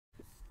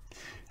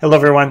Hello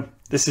everyone,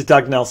 this is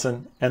Doug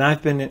Nelson, and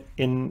I've been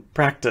in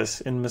practice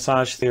in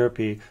massage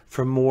therapy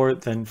for more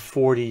than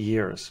 40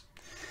 years.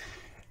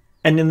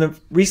 And in the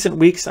recent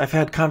weeks, I've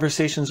had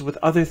conversations with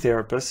other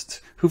therapists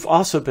who've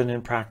also been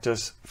in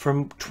practice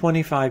for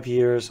 25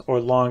 years or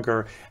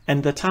longer,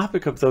 and the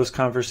topic of those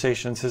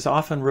conversations has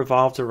often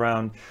revolved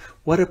around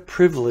what a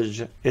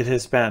privilege it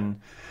has been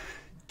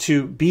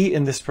to be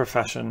in this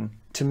profession,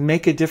 to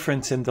make a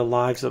difference in the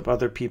lives of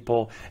other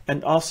people,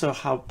 and also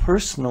how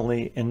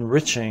personally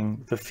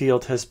enriching the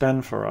field has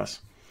been for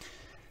us.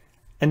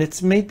 And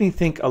it's made me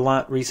think a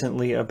lot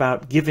recently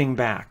about giving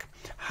back.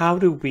 How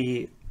do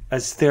we,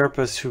 as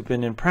therapists who've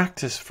been in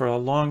practice for a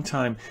long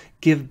time,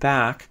 give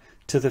back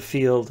to the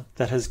field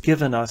that has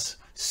given us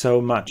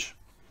so much?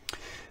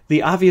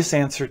 The obvious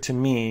answer to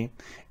me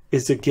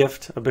is a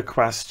gift, a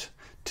bequest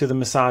to the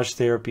Massage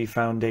Therapy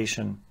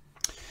Foundation.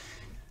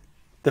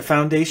 The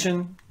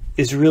foundation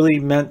is really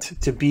meant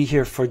to be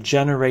here for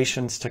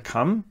generations to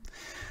come.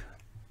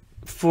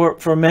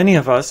 For many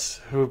of us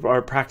who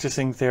are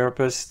practicing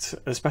therapists,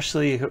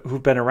 especially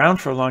who've been around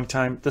for a long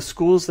time, the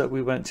schools that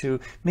we went to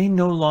may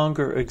no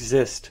longer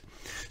exist.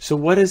 So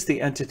what is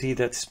the entity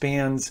that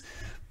spans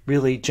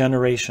really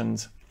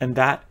generations? And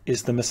that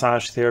is the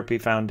Massage Therapy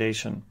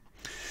Foundation.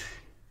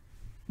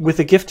 With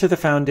a gift to the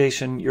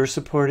foundation, you're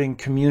supporting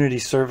community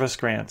service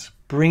grants,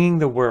 bringing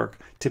the work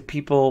to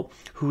people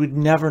who would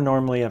never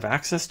normally have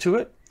access to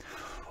it.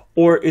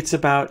 Or it's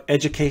about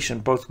education,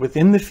 both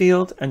within the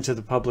field and to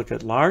the public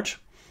at large,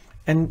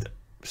 and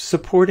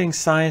supporting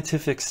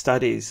scientific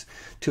studies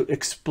to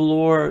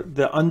explore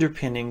the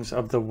underpinnings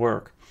of the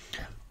work.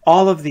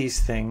 All of these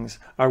things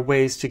are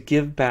ways to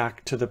give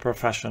back to the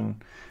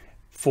profession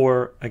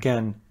for,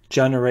 again,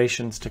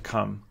 generations to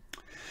come.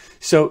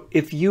 So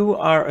if you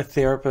are a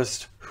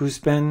therapist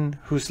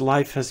whose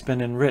life has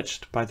been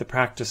enriched by the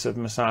practice of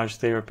massage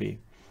therapy,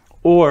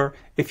 or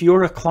if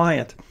you're a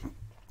client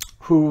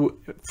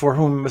for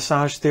whom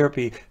massage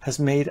therapy has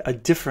made a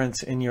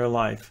difference in your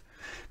life,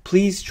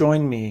 please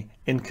join me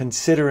in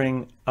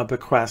considering a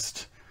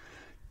bequest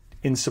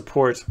in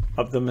support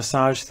of the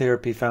Massage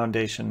Therapy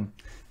Foundation.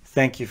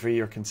 Thank you for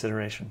your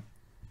consideration.